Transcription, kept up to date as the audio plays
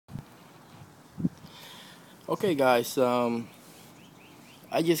Okay, guys. I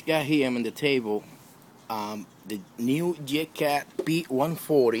just got here. I'm on the table. The new Jetcat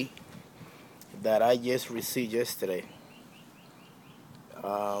P-140 that I just received yesterday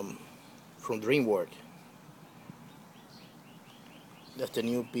from DreamWorks. That's the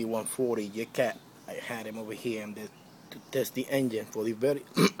new P-140 Jetcat. I had him over here and to test the engine for the very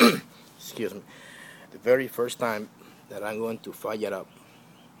excuse me, the very first time that I'm going to fire it up.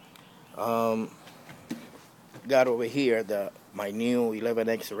 Got over here my new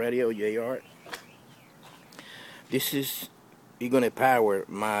 11X radio JR. This is gonna power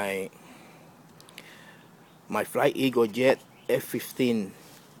my Flight Eagle Jet F-15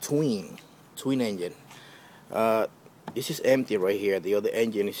 twin engine. This is empty right here. The other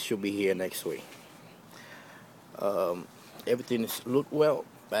engine should be here next week. Everything is look well.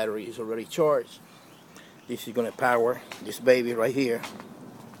 Battery is already charged. This is gonna power this baby right here.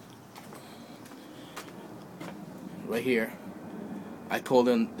 Right here, I call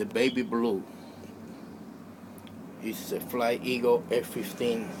them the baby blue. This is a Flight Eagle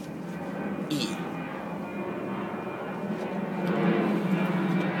F-15E.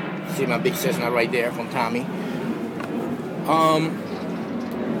 See my big Cessna right there from Tommy.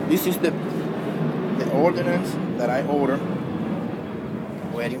 This is the ordnance that I order.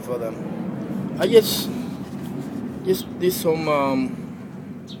 Waiting for them. I just did some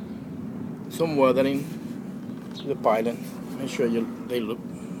weathering. The pilot. Make sure they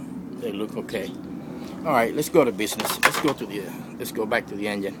look okay. All right, let's go to business. Let's go back to the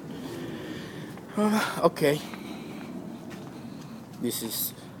engine. Okay. This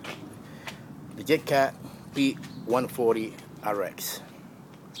is the Jetcat P-140 RX.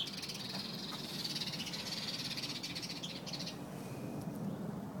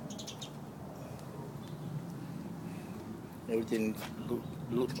 Everything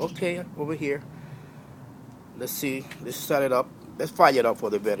look okay over here. Let's see. Let's start it up. Let's fire it up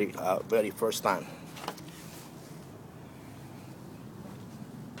for the very first time.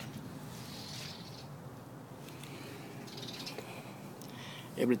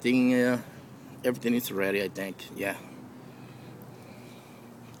 Everything is ready, I think. Yeah.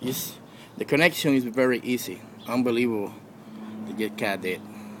 Yes. The connection is very easy. Unbelievable. The Jetcat did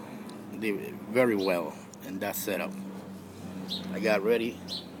very well in that setup. I got ready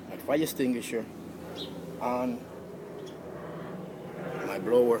my fire extinguisher on my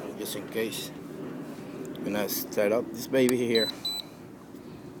blower just in case. When I start up this baby here,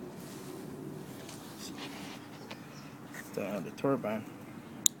 start the turbine.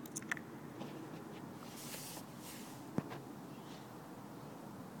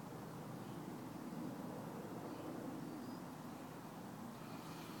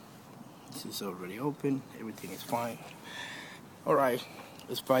 This is already open. Everything is fine. All right,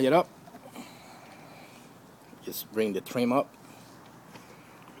 let's fire it up. Just bring the trim up.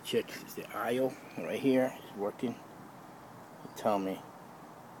 Check the aisle right here. It's working. Tell me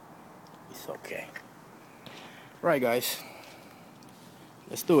it's okay. Right, guys.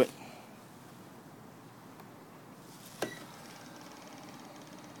 Let's do it.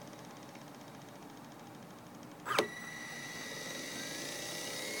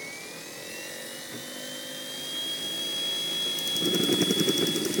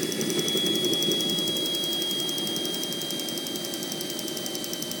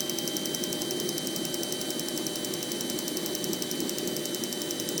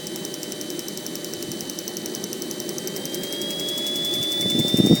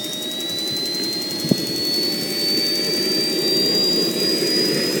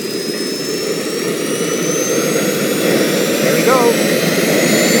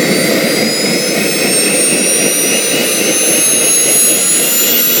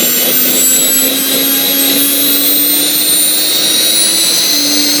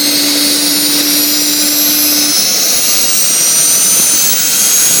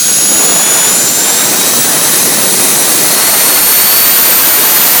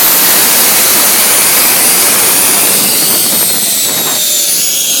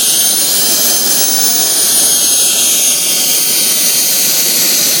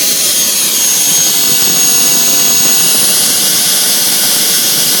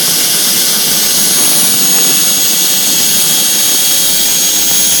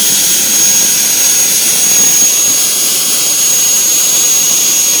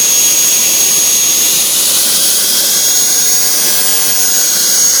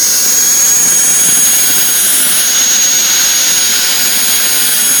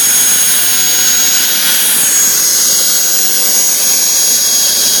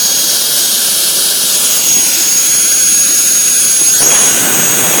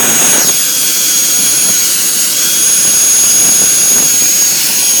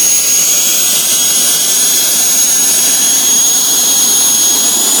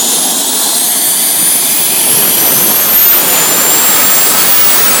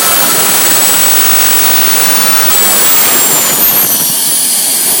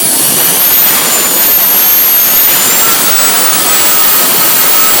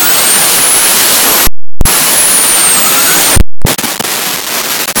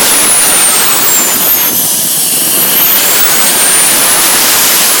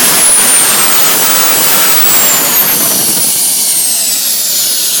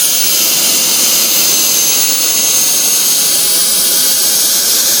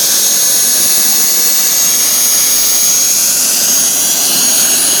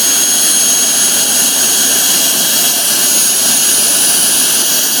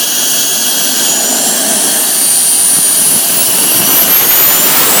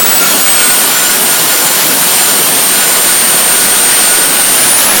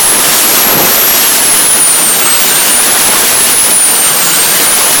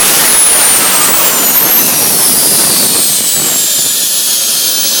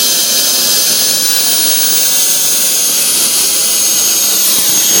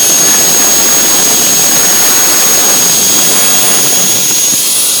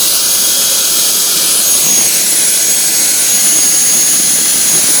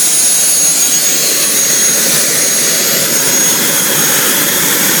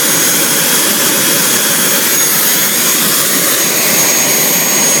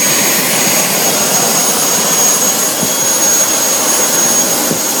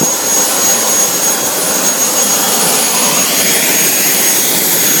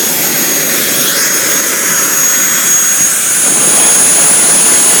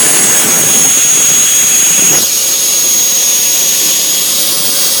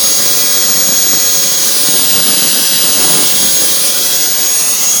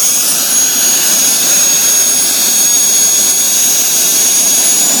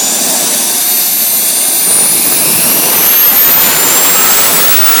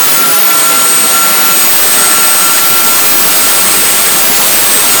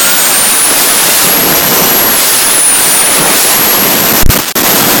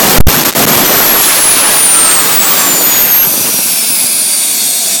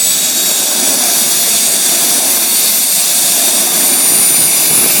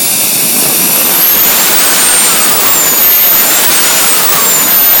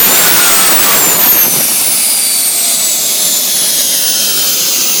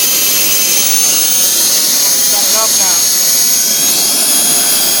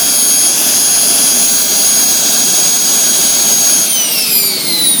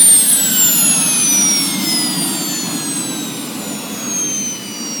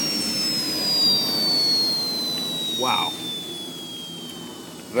 Wow,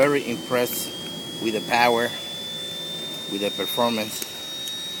 very impressed with the power, with the performance.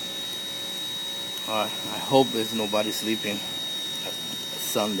 I hope there's nobody sleeping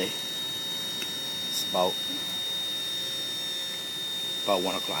Sunday. It's about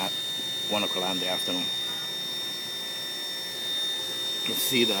 1 o'clock in the afternoon. You can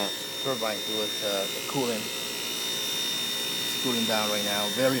see the turbine with the cooling. It's cooling down right now.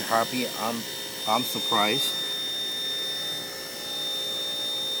 Very happy. I'm surprised.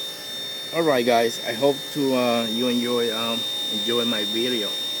 All right, guys. I hope to you enjoy my video.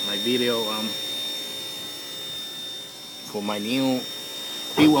 For my new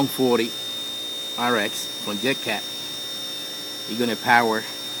P-140 RX from Jetcat. You're gonna power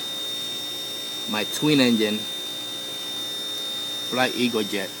my twin engine Fly Eagle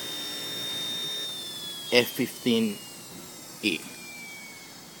jet F-15E.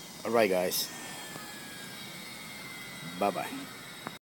 Alright guys, bye bye.